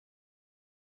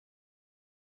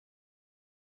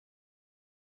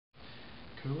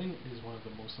Cooling is one of the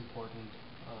most important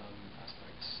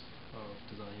aspects of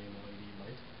designing an LED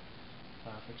light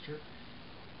fixture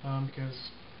because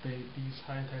these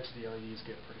high intensity LEDs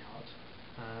get pretty hot,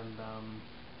 and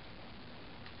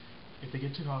if they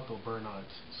get too hot they'll burn out,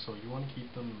 so you want to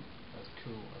keep them as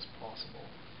cool as possible.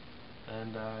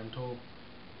 And I'm told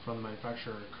from the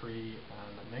manufacturer Cree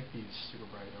that make these super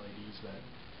bright LEDs that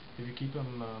if you keep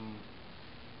them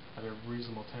at a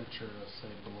reasonable temperature,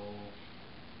 say below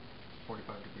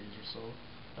 45 degrees or so,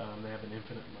 they have an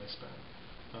infinite lifespan.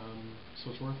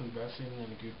 So it's worth investing in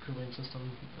a good cooling system,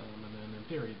 and then in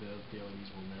theory the LEDs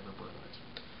will never burn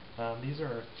out. These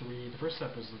are the first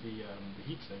step is the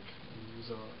heatsink, and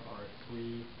these are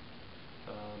three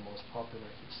most popular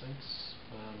heatsinks.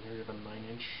 Here you have a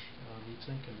 9-inch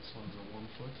heatsink, and this one's a 1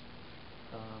 foot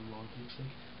long heatsink.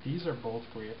 These are both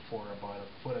great for about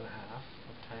 1.5 feet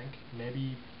of tank.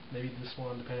 Maybe this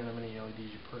one, depending on how many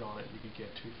LEDs you put on it, you could get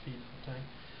 2 feet of tank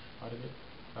out of it.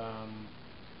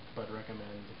 But I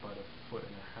recommend about 1.5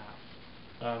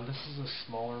 feet. This is a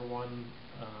smaller one,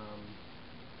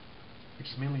 which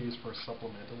is mainly used for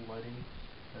supplemental lighting,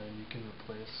 and you can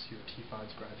replace your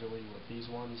T5s gradually with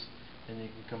these ones, and you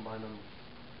can combine them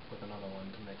with another one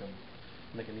to make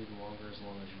it even longer as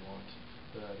long as you want.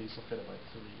 These will fit about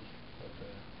 3 of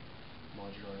the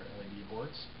modular LED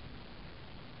boards.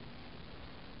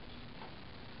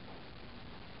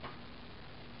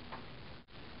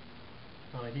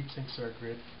 Heat sinks are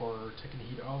great for taking the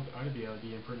heat out of the LED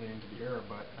and putting it into the air,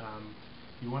 but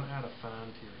you want to add a fan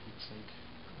to your heat sink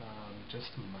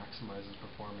just to maximize its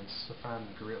performance. The fan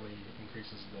greatly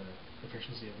increases the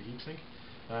efficiency of the heat sink.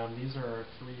 These are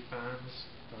 3 fans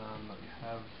that we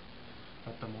have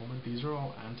at the moment. These are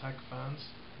all Antec fans.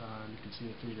 You can see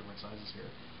the 3 different sizes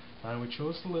here. We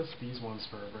chose to list these ones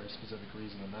for a very specific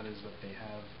reason, and that is that they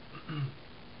have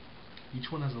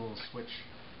each one has a little switch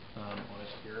on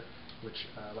it here, which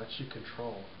lets you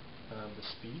control the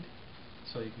speed.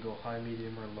 So you can go high,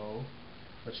 medium, or low,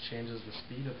 which changes the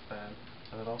speed of the fan,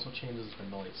 and it also changes the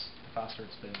noise. The faster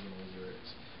it spins, the noisier it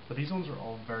is. But these ones are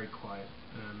all very quiet,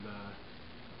 and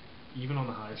even on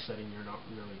the highest setting, you're not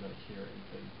really going to hear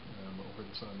anything over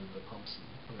the sound of the pumps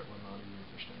when it runs on in your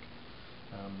fish tank.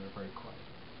 They're very quiet.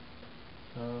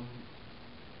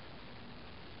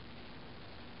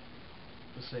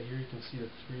 Let's say here you can see the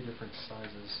 3 different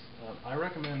sizes. I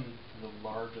recommend the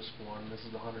largest one. This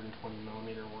is the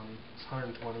 120mm one. It's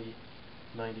 120,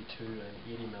 92, and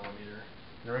 80mm.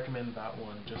 And I recommend that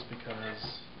one just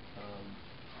because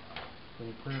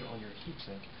when you put it on your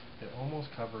heatsink, it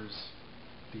almost covers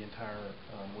the entire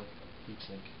width of the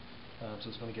heatsink.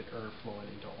 So it's going to get air flowing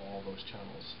into all those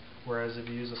channels. Whereas if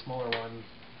you use a smaller one,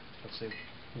 let's say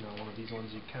one of these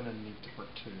ones, you kind of need to put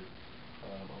 2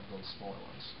 of those smaller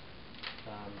ones.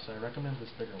 So I recommend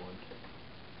this bigger one.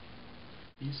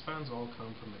 These fans all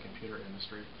come from the computer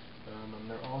industry, and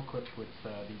they're all equipped with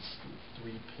these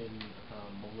 3-pin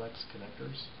Molex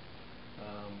connectors,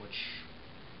 which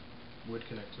would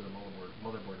connect to the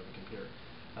motherboard of the computer.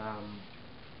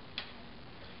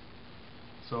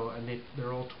 And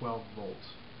they're all 12 volts.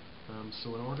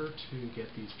 So in order to get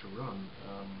these to run,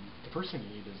 the first thing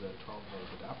you need is a 12 volt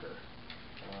adapter,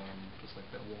 just like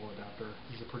that wall adapter.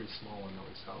 This is a pretty small one that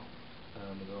we sell.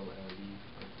 The little LED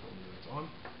I told you that's on.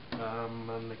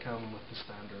 And they come with the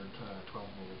standard 12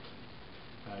 volt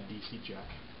DC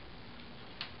jack.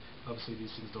 Obviously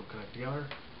these things don't connect together,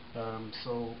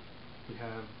 so we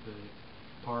have the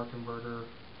power converter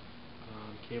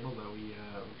cable that we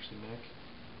actually make,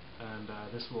 and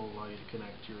this will allow you to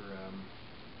connect your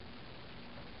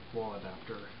wall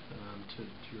adapter to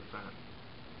your fan.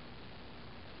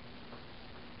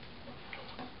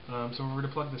 So if we were to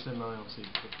plug this in now, obviously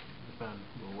the fan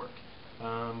will work.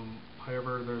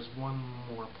 However, there's one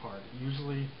more part.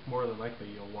 Usually, more than likely,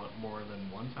 you'll want more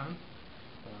than one fan.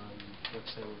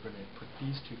 Let's say we're going to put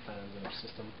these 2 fans in our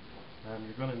system.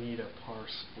 You're going to need a power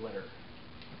splitter,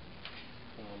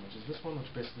 which is this one,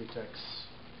 which basically takes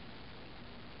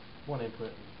 1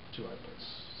 input and 2 outputs.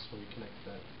 So we connect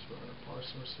that to our power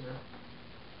source here,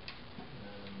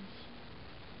 and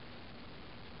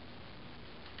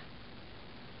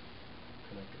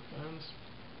connect our fans.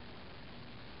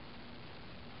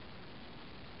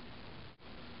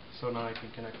 So now I can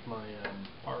connect my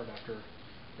power adapter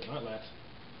to an outlet,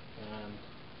 and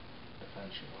the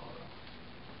fan should power up.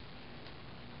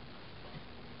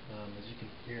 As you can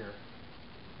hear,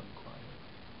 I'm quiet.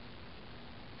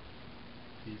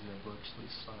 These are virtually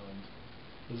silent.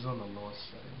 This is on the lowest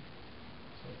setting,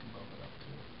 so I can bump it up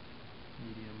to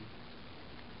medium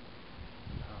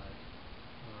and high.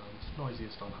 It's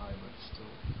noisiest on high, but still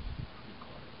pretty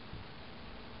quiet.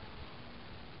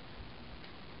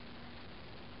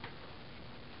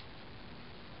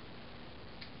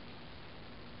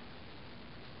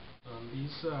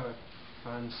 these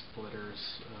fan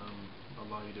splitters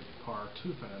allow you to power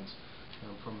two fans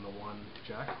from the one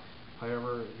jack.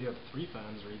 However, if you have three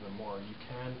fans or even more, you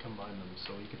can combine them.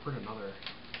 So you could put another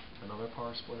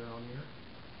power splitter on here,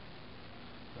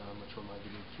 which will now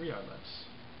give you three outlets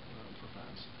for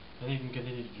fans. And you can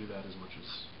continue to do that as much as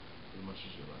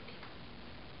you like.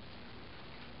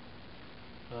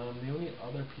 The only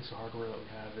other piece of hardware that we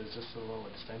have is just a little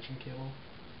extension cable.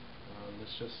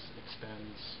 This just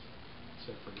extends.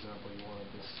 Say, for example, you wanted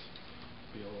this to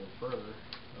be a little further.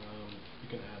 You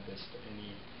can add this to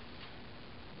any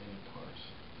part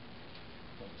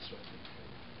of the circuit.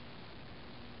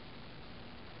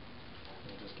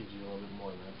 And it just gives you a little bit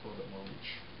more length, a little bit more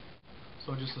reach.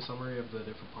 So just a summary of the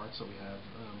different parts that we have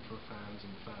for fans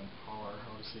and fan power.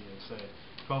 Obviously, it's a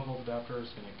 12-volt adapter.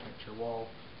 It's going to connect to your wall.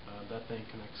 That then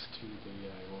connects to the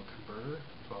little converter,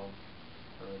 12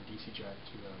 or DC jack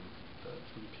to the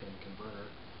 3-pin converter.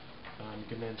 You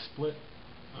can then split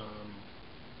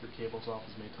your cables off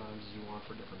as many times as you want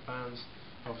for different fans.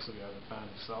 Obviously, we have the fan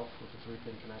itself with a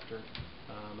 3-pin connector,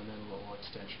 and then a little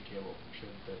extension cable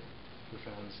should your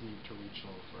fans need to reach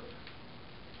a little further.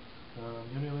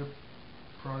 The only other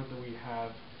product that we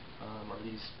have are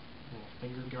these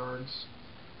finger guards.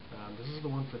 This is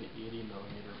the one for the 80mm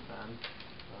fan.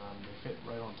 They fit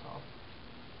right on top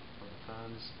of the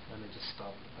fans, and they just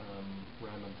stop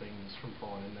random things from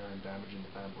falling in there and damaging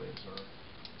the fan blades, or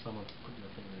someone putting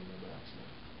their finger in there by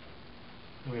accident.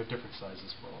 And we have different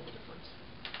sizes for all the different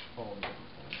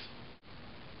fans.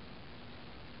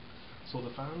 So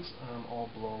the fans all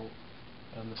blow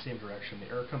in the same direction. The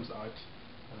air comes out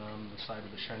the side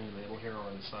with the shiny label here, or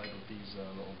on the side with these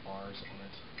little bars on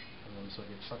it. So it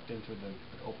gets sucked into the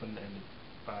open ended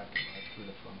back and out through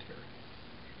the front here.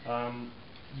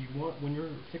 When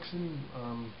you're fixing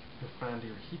the fan to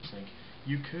your heatsink,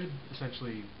 you could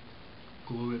essentially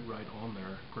glue it right on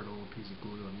there, put a little piece of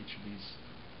glue on each of these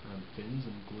fins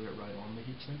and glue it right on the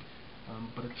heatsink.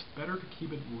 But it's better to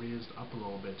keep it raised up a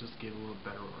little bit, just to get a little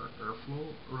better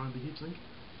airflow around the heatsink.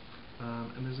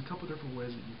 And there's a couple different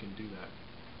ways that you can do that.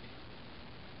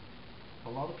 A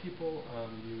lot of people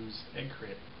use egg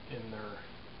crate in their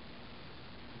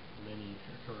many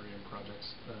aquarium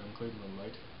projects, including their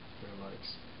lights.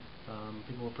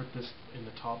 People will put this in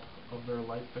the top of their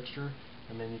light fixture,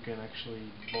 and then you can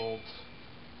actually bolt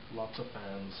lots of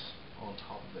fans on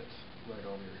top of it, right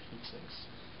over your heat sinks.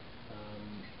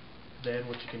 Then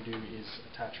what you can do is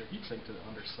attach your heatsink to the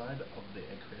underside of the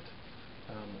egg crate,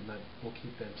 and that will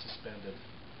keep them suspended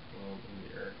in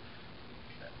the air.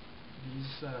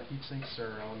 These heat sinks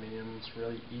are aluminium. It's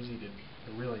really easy to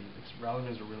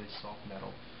aluminum is a really soft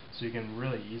metal, so you can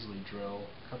really easily drill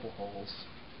a couple holes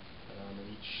in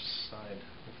each side,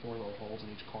 with 4 little holes in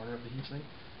each corner of the heatsink,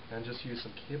 and just use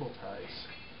some cable ties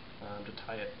to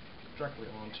tie it directly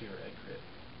onto your egg crate,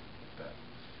 like that.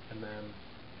 And then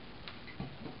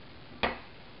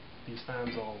these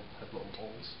fans all have little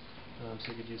holes,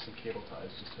 so you could use some cable ties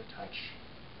just to attach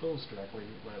those directly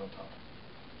right on top,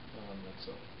 like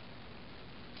so.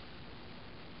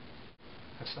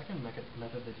 A second method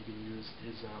that you can use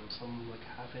is some like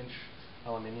 1/2-inch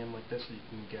aluminium like this that you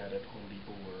can get at Home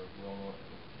Depot or Walmart,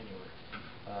 anywhere,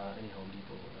 any Home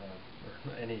Depot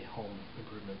or any home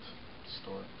improvement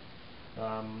store.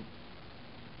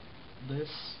 This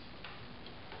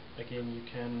again,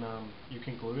 you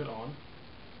can glue it on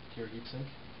to your heatsink.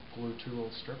 Glue 2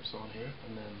 little strips on here,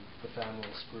 and then the fan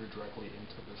will screw directly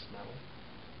into this metal.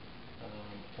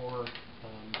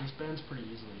 This bends pretty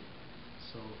easily,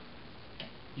 so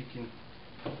you can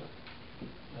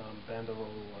bend a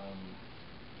little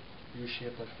U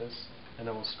shape like this, and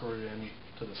it will screw it in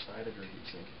to the side of your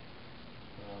heatsink.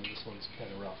 This one's kind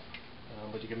of rough,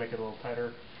 but you can make it a little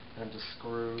tighter and just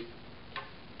screw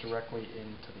directly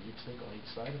into the heatsink on each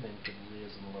side, and then you can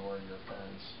raise and lower your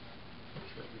fans. I'm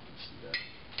sure you can see that.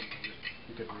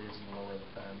 You could raise and lower the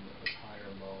fan as high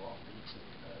or low off the heatsink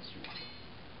as you want.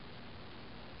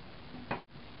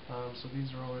 So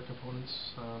these are all our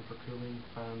components for cooling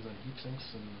fans and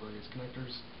heatsinks and various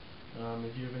connectors.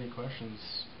 If you have any questions,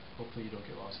 hopefully you don't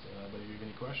get lost. But if you have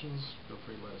any questions, feel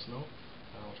free to let us know.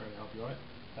 I'll try to help you out.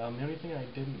 The only thing I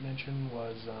didn't mention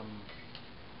was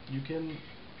you can,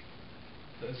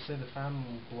 as I say, the fan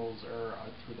blows air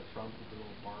out through the front with the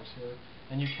little bars here,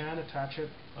 and you can attach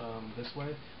it this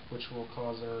way, which will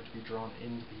cause air to be drawn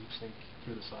into the heatsink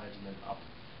through the sides and then up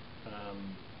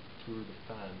through the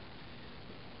fan.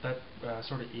 That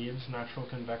sort of aids natural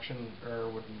convection. Air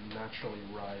would naturally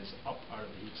rise up out of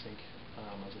the heatsink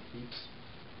as it heats.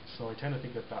 So I tend to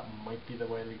think that might be the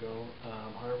way to go.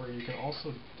 However, you can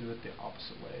also do it the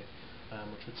opposite way,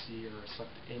 which would see air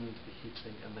sucked into the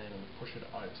heatsink and then push it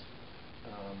out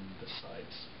the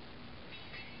sides.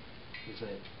 Is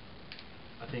it?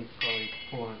 I think probably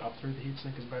pulling it up through the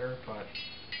heatsink is better, but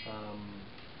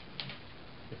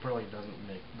it probably doesn't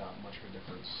make that much of a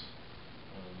difference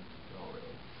at all,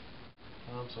 really.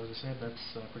 So as I said, that's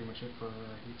pretty much it for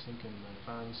our heatsink and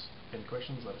fans. Any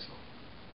questions, let us know.